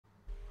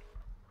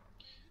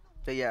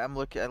But yeah,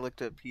 I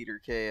looked up Peter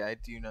Kay. I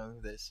do know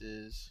who this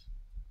is.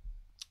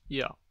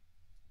 Yeah.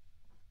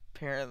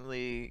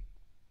 Apparently,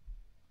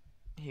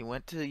 he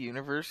went to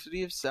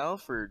University of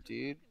Salford,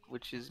 dude,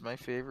 which is my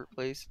favorite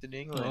place in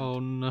England. Oh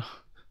no,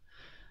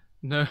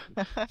 no,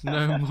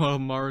 no more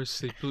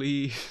Morrissey,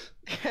 please.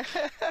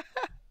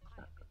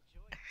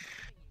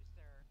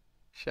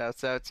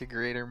 Shouts out to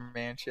Greater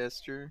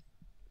Manchester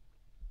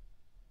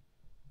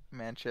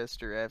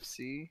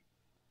FC.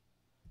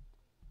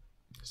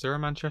 Is there a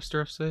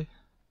Manchester FC?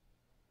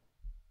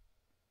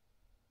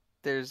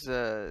 There's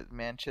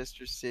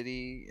Manchester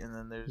City, and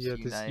then there's Yeah,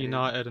 there's United.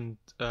 United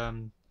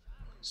and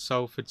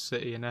Salford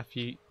City and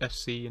FC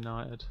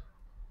United.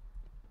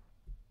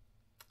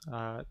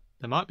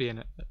 There might be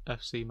an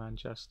FC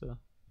Manchester.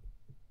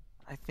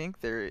 I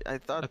think there. I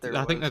thought there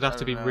I think was. they'd I have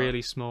to don't be know.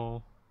 really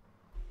small.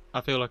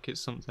 I feel like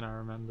it's something I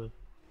remember.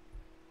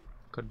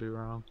 Could be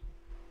wrong.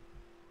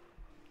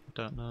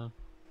 Don't know.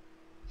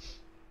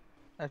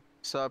 I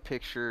saw a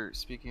picture.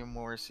 Speaking of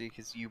Morrissey,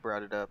 because you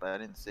brought it up, I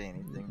didn't say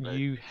anything, but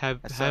You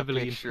have I saw a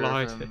heavily picture of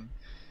implied it. him.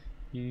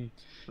 You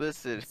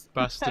Listen,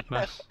 bastard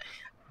man.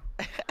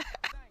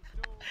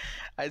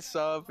 I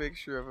saw a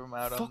picture of him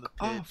out on the Fuck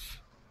pitch,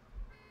 off.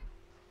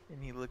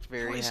 and he looked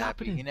What very is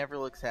happy. He happening? never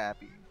looks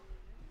happy.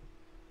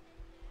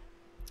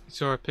 You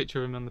saw a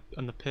picture of him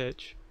on the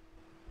pitch.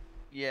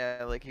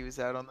 Yeah, like he was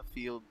out on the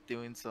field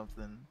doing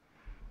something,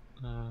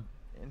 Uh,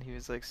 and he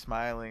was like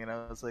smiling, and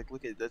I was like,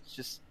 "Look at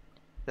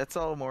that's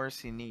all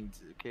Morrissey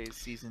needs." Okay,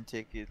 season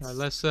right, tickets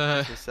let's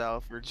to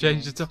Salford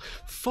change the games. topic.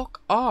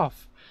 Fuck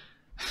off.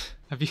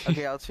 Have you?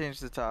 Okay, I'll change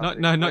the Not topic.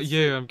 no, not What's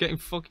you. I'm getting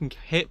fucking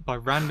hit by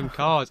random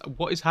cars.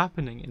 What is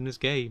happening in this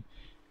game?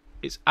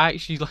 It's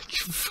actually like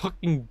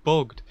fucking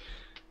bugged.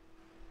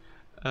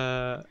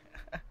 Uh,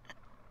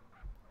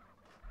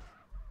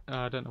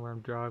 I don't know where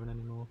I'm driving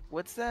anymore.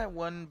 what's that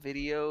one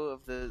video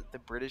of the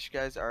British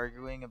guys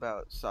arguing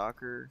about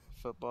soccer,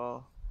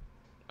 football?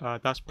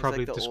 That's It's like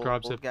probably the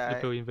describes old a guy.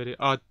 billion video.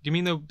 Do you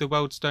mean the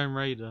Weldstone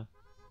Raider?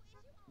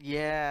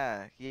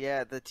 Yeah,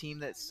 yeah, the team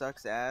that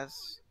sucks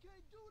ass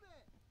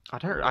I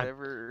or don't.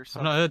 whatever or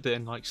I've not something. heard it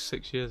in like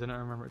 6 years. I don't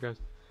remember it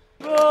goes.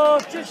 Oh,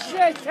 just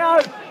shit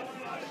out!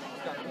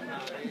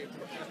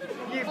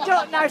 You've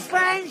got no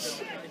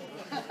friends?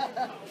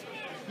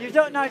 You've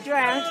got no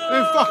friends?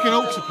 Them fucking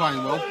Hawks are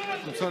playing well,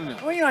 I'm telling you.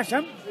 Well, you want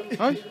some?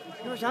 Hey?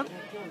 You want some?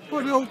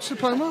 Well, the Hawks are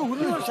playing well,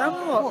 wouldn't You they? want some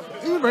or what?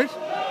 What? You read?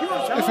 You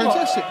want some They're or what?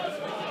 fantastic.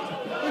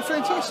 They're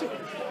fantastic.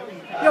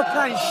 You're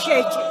playing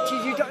shit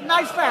because you've got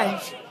no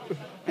friends.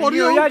 What And are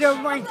you're you a load of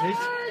wankers.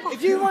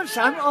 If you want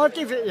some, I'll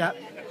give it you.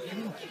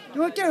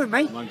 You want to do with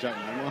me? I'm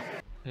joking, mate.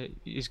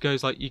 It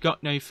goes like, "You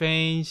got no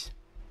friends,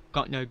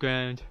 got no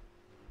ground."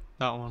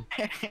 That one.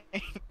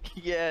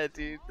 Yeah,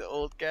 dude, the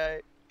old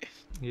guy.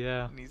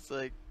 Yeah. And he's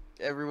like,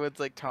 everyone's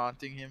like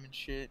taunting him and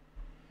shit.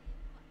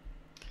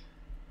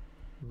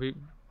 We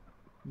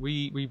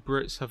we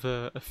Brits have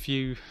a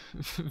few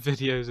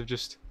videos of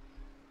just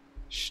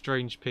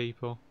strange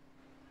people.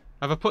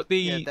 Have I put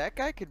Yeah, the? that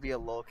guy could be a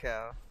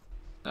lolcow.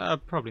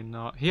 Probably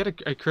not. He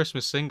had a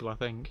Christmas single, I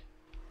think.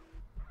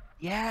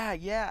 Yeah,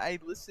 yeah, I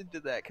listened to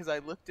that because I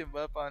looked him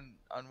up on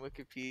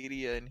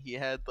Wikipedia, and he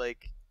had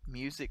like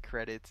music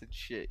credits and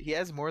shit. He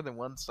has more than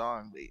one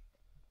song, but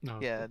No,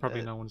 yeah,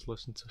 probably no one's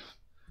listened to.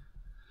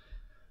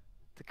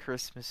 the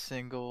Christmas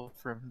single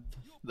from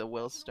the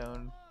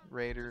Wellstone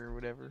Raider or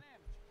whatever.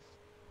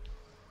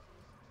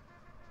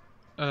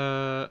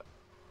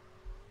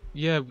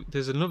 Yeah.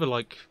 There's another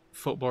like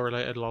football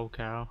related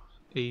lolcow.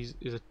 He's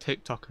a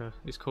TikToker.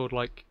 He's called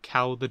like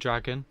Cal the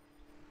Dragon.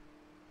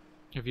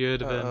 Have you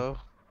heard of him? Uh-oh.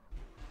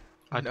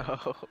 I,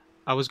 No.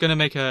 I was gonna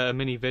make a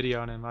mini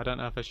video on him. I don't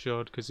know if I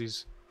should because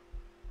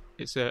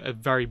it's a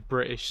very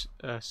British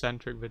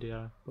centric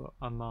video, but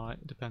I might.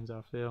 It depends how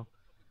I feel.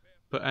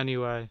 But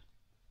anyway,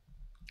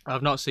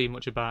 I've not seen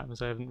much about him,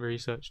 so I haven't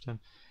researched him.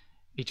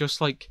 He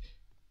just like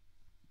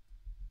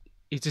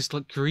he's this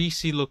like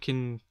greasy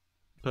looking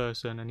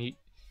person, and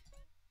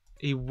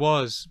he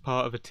was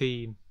part of a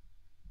team,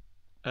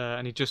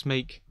 and he just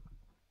make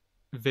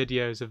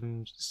videos of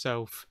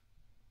himself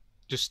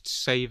just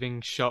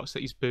saving shots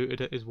that he's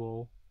booted at his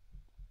wall.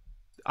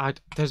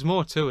 There's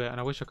more to it, and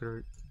I wish I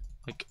could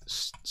like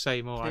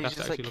say more. So I'd he have to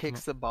just like actually look him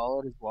up. kicks the ball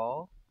at his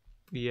wall?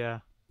 Yeah,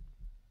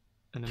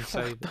 and then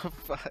save What it. the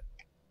fuck?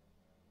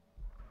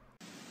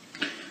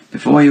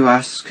 Before you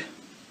ask,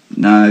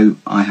 no,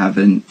 I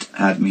haven't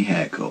had me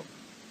hair cut.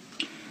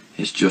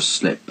 It's just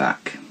slipped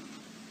back.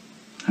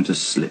 I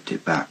just slipped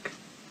it back.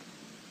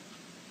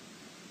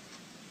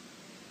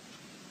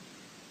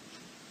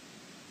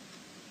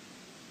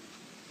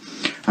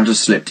 I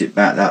just slipped it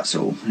back, that's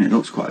all, and it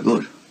looks quite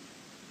good.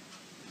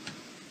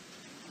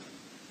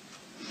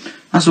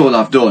 That's all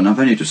I've done, I've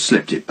only just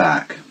slipped it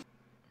back.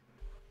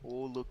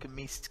 Oh, look at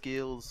me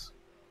skills.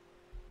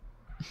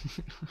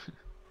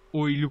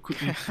 Oi, look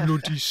at me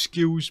bloody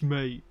skills,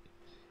 mate.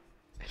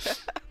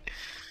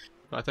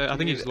 But I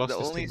think he's Dude, lost the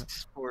his only team.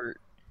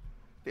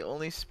 the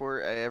only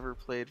sport I ever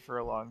played for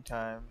a long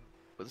time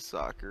was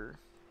soccer.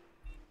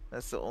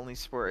 That's the only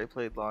sport I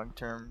played long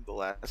term. The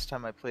last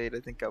time I played, I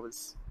think I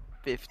was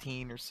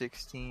 15 or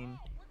 16,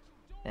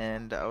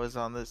 and I was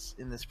on this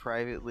in this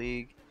private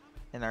league,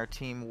 and our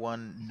team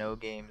won no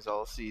games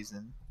all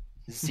season.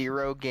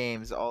 0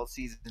 games all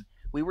season.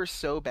 We were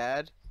so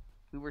bad.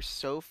 We were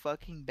so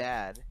fucking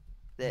bad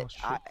that Oh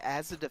shit.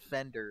 as a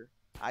defender,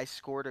 I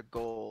scored a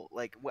goal.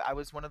 Like I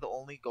was one of the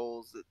only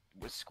goals that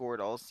was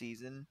scored all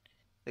season.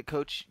 The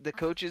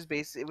coaches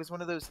basically, it was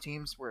one of those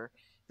teams where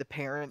the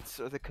parents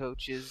are the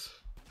coaches,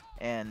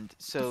 and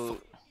so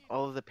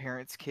all of the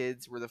parents'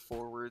 kids were the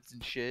forwards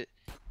and shit.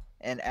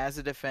 And as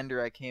a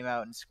defender, I came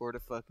out and scored a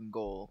fucking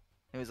goal.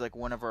 It was like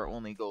one of our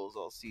only goals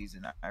all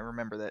season. I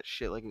remember that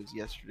shit like it was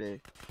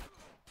yesterday.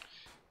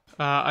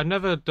 I've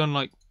never done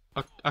like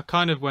I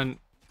kind of went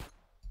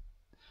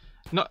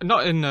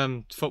not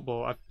in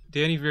football.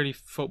 The only really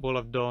football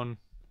I've done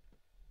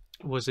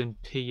was in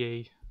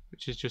PE,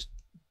 which is just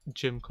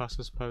gym class,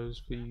 I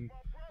suppose, for you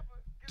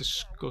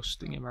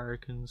disgusting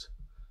Americans.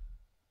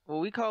 Well,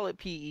 we call it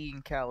PE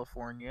in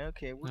California.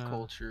 Okay, we're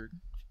cultured.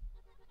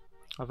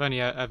 I've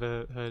only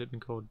ever heard it been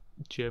called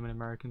German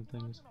American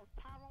things.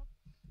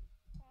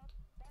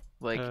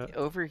 Like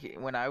over here,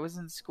 when I was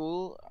in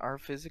school, our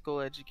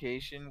physical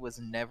education was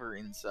never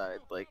inside.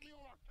 Like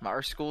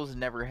our schools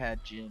never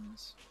had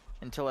gyms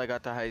until I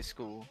got to high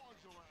school,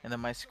 and then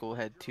my school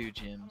had 2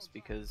 gyms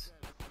because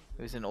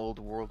it was an old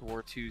World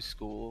War II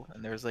school,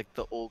 and there was like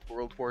the old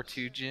World War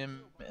II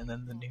gym and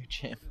then the new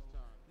gym.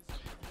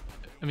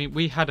 I mean,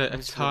 we had a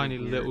tiny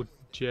really little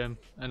gym,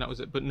 and that was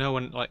it. But no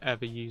one like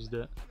ever used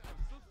it.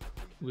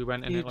 We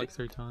went in it like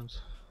 3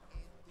 times.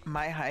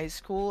 My high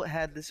school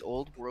had this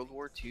old World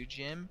War II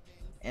gym,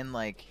 and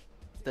like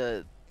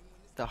the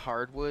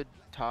hardwood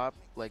top,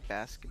 like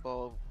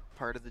basketball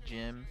part of the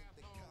gym,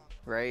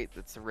 right?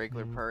 That's the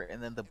regular part,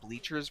 and then the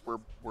bleachers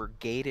were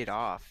gated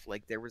off.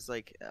 Like there was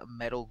like a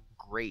metal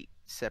grate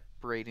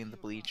separating the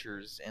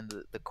bleachers and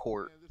the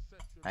court,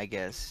 I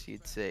guess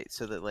you'd say,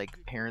 so that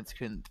like parents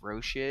couldn't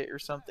throw shit or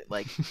something.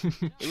 Like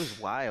it was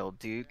wild,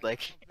 dude.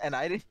 Like, and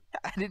I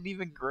didn't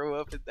even grow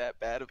up in that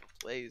bad of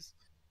a place.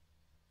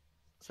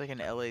 It's like an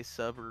LA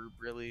suburb,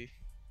 really.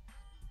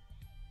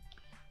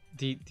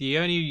 The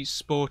only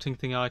sporting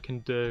thing I can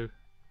do,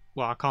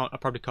 well, I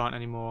probably can't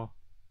anymore.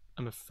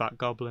 I'm a fat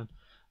goblin,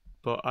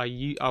 but I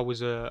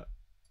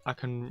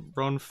can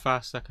run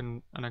fast, I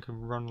can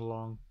run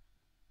long.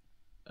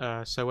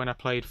 So when I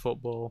played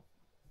football,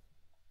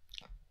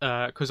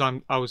 because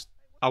I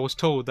was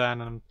tall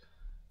then, and I'm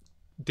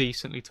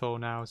decently tall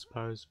now, I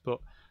suppose. But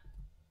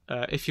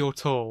if you're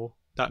tall,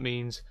 that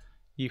means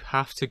you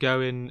have to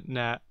go in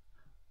net,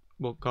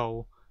 well,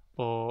 goal,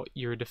 or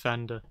you're a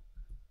defender.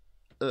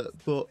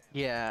 But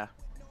yeah,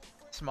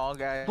 small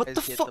guys what the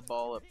get fuck? the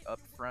ball up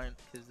front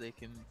because they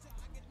can,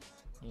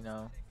 you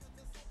know,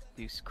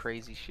 do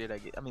crazy shit.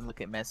 I mean,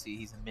 look at Messi;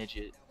 he's a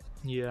midget.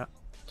 Yeah,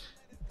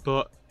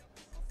 but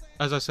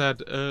as I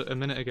said a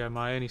minute ago,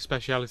 my only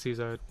specialities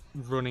are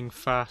running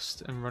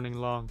fast and running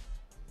long.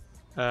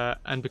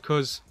 And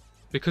because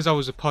I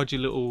was a podgy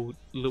little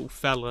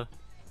fella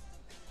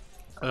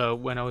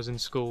when I was in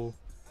school,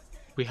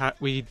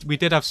 we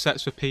did have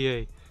sets for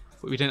PE,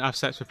 but we didn't have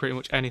sets for pretty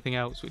much anything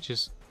else, which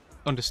is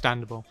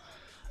understandable,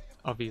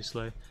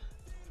 obviously.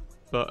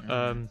 But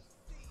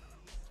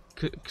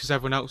because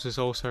everyone else was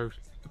also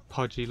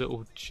podgy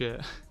little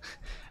shit,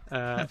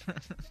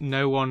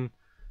 no one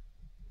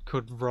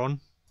could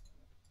run.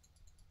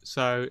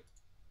 So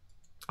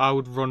I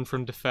would run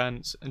from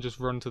defence and just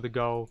run to the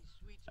goal,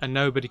 and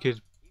nobody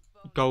could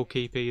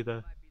goalkeep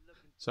either,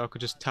 so I could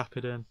just tap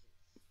it in.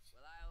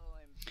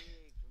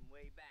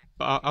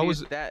 But I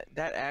was that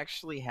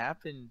actually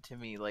happened to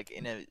me, like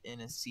in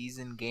a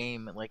season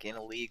game, like in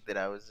a league that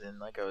I was in.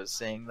 Like I was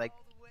saying, like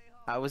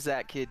I was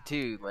that kid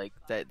too, like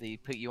that they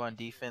put you on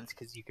defense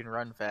because you can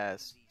run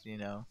fast, you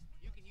know.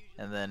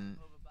 And then,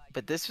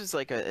 but this was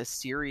like a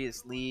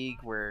serious league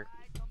where,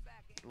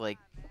 like,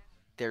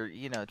 they're,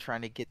 you know,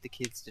 trying to get the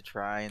kids to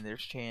try, and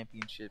there's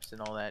championships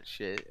and all that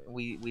shit.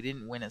 We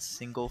didn't win a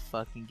single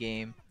fucking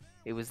game.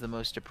 It was the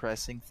most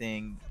depressing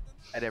thing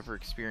I'd ever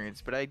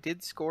experienced. But I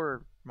did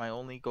score my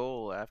only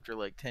goal after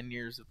like 10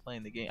 years of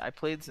playing the game. I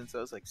played since I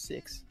was like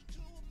 6.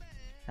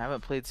 I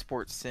haven't played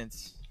sports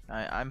since.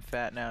 I'm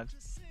fat now.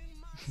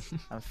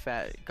 I'm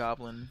fat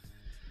goblin.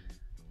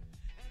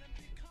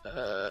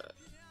 I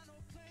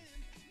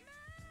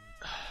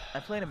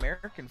played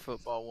American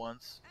football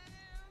once.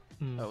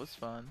 That was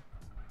fun.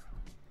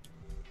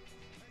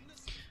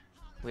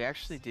 We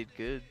actually did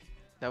good.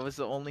 That was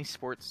the only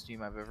sports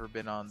team I've ever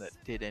been on that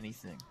did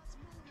anything.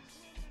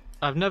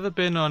 I've never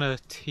been on a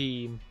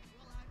team,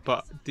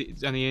 but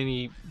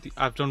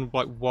I've done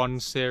like one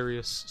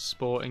serious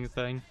sporting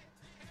thing.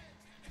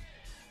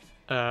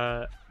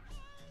 As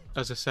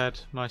I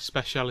said, my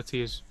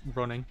speciality is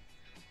running.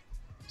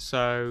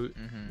 So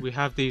we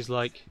have these,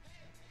 like,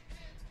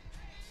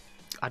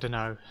 I don't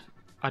know,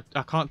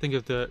 I can't think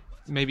of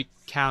maybe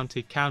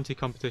county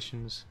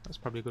competitions. That's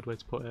probably a good way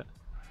to put it.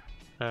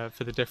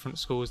 For the different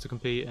schools to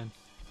compete in.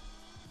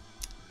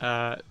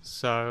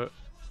 So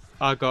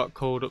I got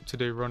called up to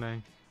do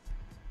running,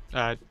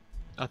 I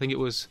think it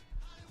was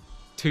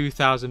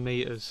 2,000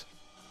 meters,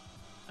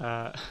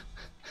 and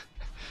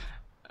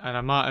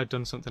I might have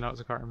done something else.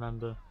 I can't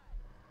remember,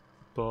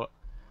 but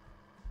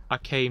I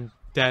came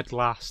dead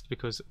last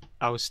because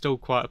I was still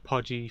quite a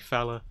podgy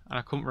fella, and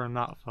I couldn't run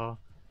that far.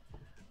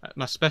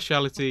 My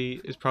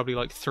speciality is probably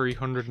like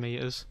 300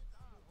 meters.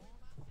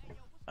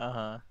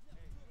 Uh-huh.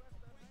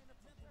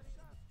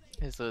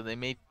 And so they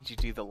made you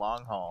do the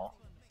long haul.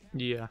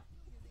 Yeah,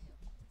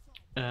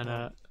 and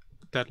Oh,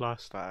 dead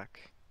last. fuck.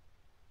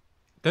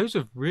 Those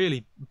are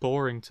really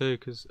boring too,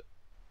 because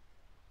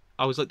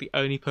I was like the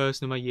only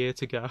person in my year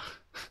to go,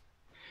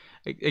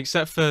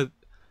 except for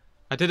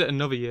I did it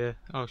another year.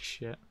 Oh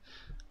shit!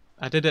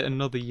 I did it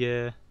another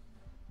year.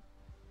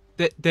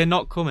 They're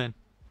not coming.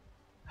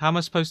 How am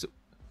I supposed to?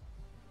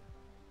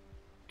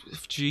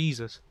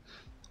 Jesus.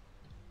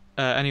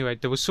 Anyway,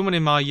 there was someone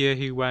in my year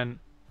who went,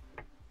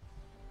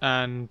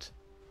 and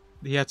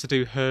he had to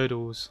do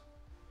hurdles,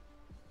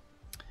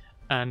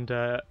 and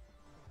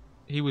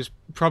he was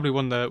probably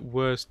one of the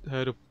worst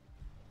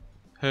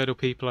hurdle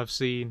people I've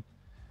seen.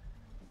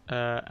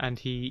 And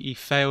he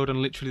failed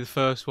on literally the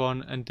first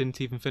one and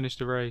didn't even finish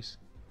the race.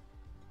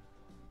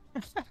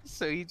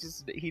 So he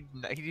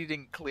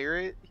didn't clear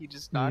it. He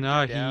just knocked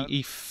No, you he down.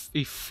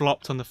 he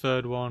flopped on the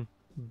third one,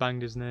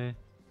 banged his knee.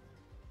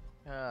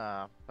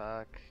 Ah,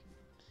 fuck.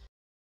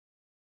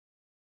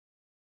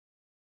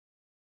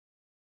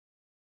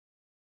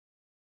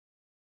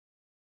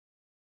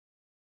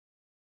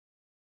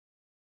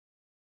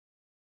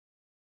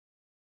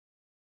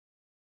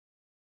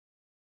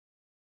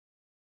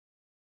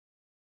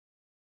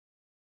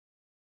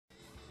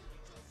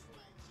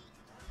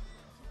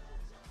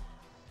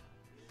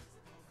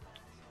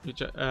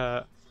 Which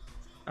I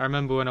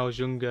remember when I was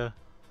younger,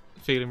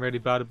 feeling really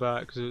bad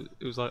about it because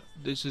it was like,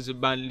 this is a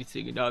manly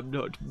thing and I'm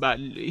not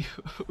manly.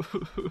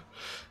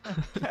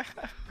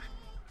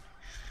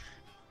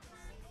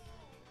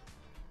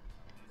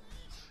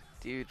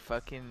 Dude,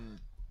 fucking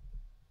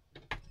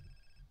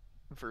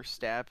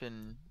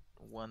Verstappen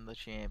won the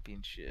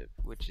championship,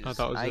 which I is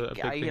thought it was a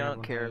big I thing don't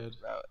everyone care heard.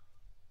 about.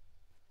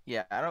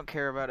 Yeah, I don't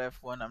care about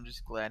F1. I'm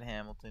just glad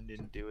Hamilton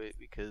didn't do it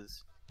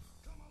because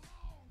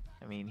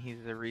I mean,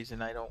 he's the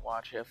reason I don't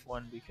watch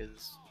F1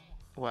 because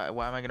why am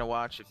I gonna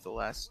watch if the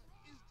last,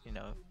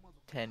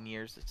 10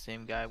 years the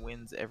same guy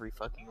wins every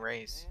fucking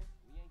race?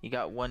 You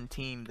got one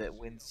team that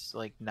wins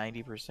like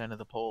 90% of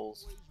the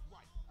polls.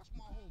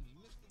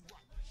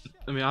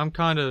 I mean, I'm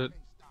kind of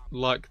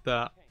like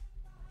that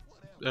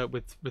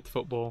with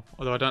football,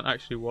 although I don't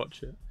actually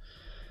watch it.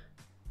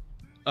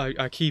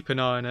 I keep an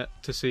eye on it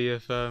to see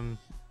if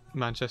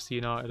Manchester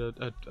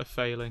United are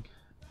failing,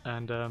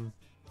 and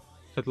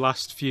for the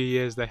last few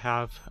years they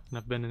have, and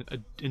I've been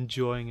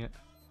enjoying it.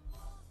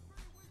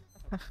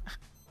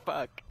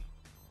 Fuck.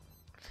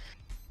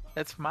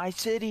 That's my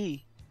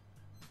city.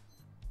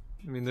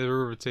 I mean, there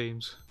are other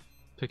teams.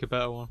 Pick a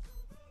better one.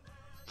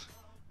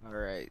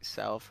 Alright,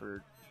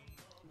 Salford.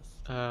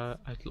 I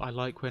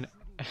like when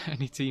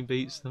any team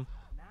beats them.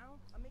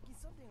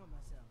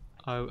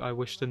 I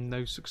wish them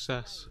no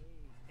success.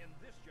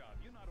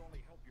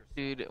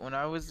 Dude, when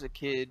I was a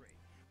kid,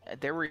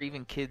 there were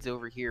even kids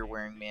over here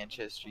wearing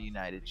Manchester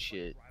United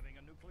shit.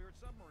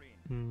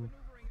 Mm.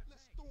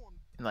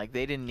 And like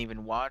they didn't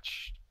even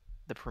watch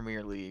the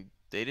Premier League.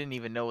 They didn't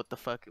even know what the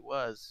fuck it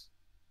was.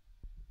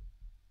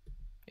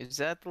 Is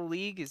that the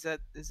league? Is that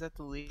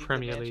the league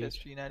Premier that League.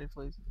 Manchester United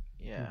plays?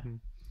 Yeah. Mm-hmm.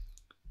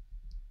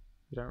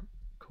 You don't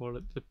call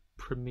it the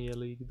Premier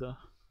League though,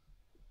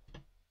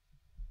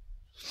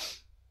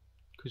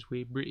 because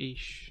we're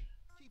British.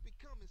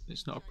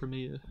 It's not a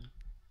Premier.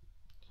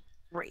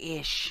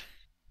 British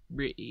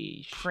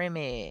British.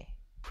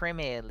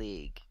 Premier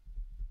League.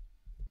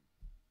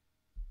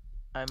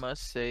 I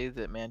must say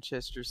that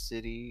Manchester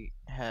City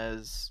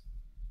has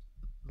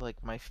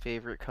like my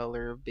favorite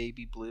color of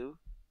baby blue.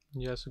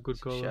 Yeah, it's a good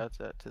So colour.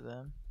 shouts out to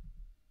them.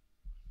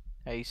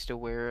 I used to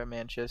wear a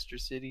Manchester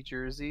City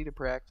jersey to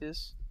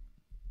practice.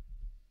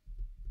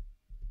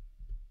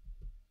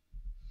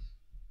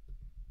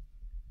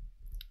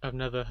 I've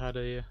never had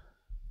a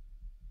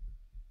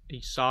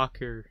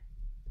soccer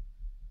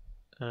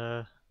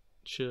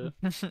shirt.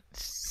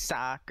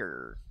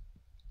 Soccer.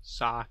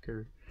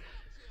 Soccer.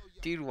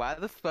 Dude, why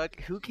the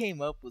fuck? Who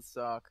came up with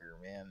soccer,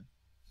 man?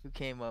 Who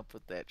came up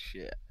with that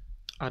shit?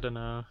 I don't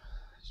know.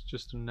 It's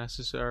just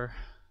unnecessary.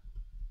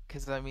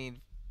 Because, I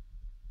mean,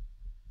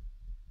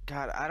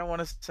 God, I don't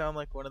want to sound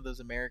like one of those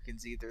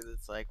Americans either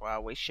that's like,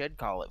 wow, we should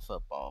call it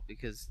football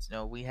because,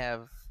 we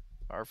have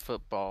our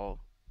football,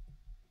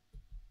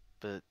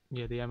 but.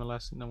 Yeah, the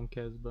MLS that no one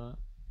cares about.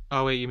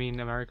 Oh wait, you mean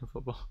American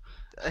football?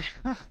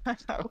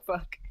 Oh,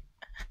 fuck.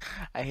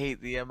 I hate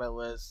the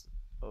MLS.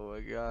 Oh my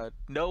god.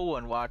 No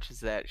one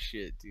watches that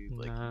shit, dude.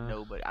 Like, Nah.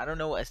 nobody. I don't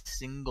know a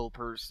single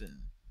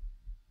person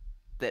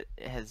that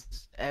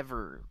has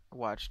ever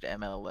watched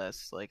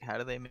MLS. Like, how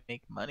do they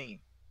make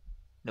money?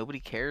 Nobody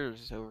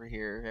cares over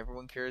here.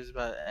 Everyone cares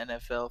about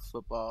NFL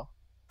football.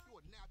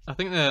 I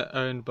think they're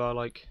owned by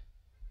like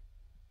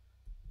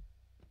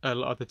a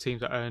lot of the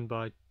teams are owned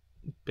by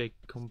big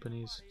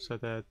companies, so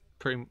they're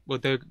pretty well.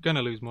 They're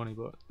gonna lose money,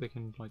 but they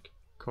can like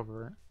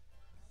cover it.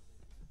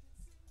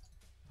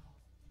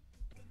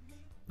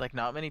 Like,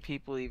 not many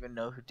people even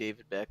know who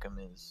David Beckham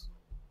is.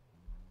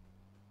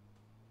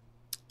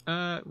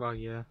 Well,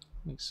 yeah,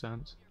 makes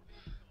sense.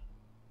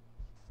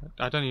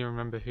 I don't even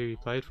remember who he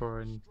played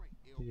for in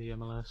the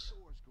MLS.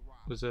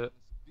 Was it?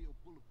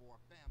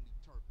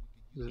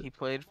 He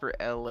played for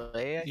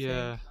LA, I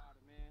Yeah, think.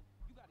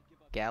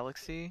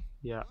 Galaxy.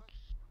 yeah.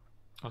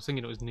 I was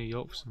thinking it was New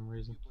York for some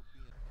reason.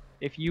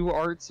 If you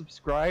aren't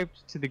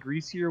subscribed to the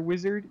Greasier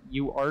Wizard,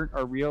 you aren't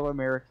a real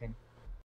American.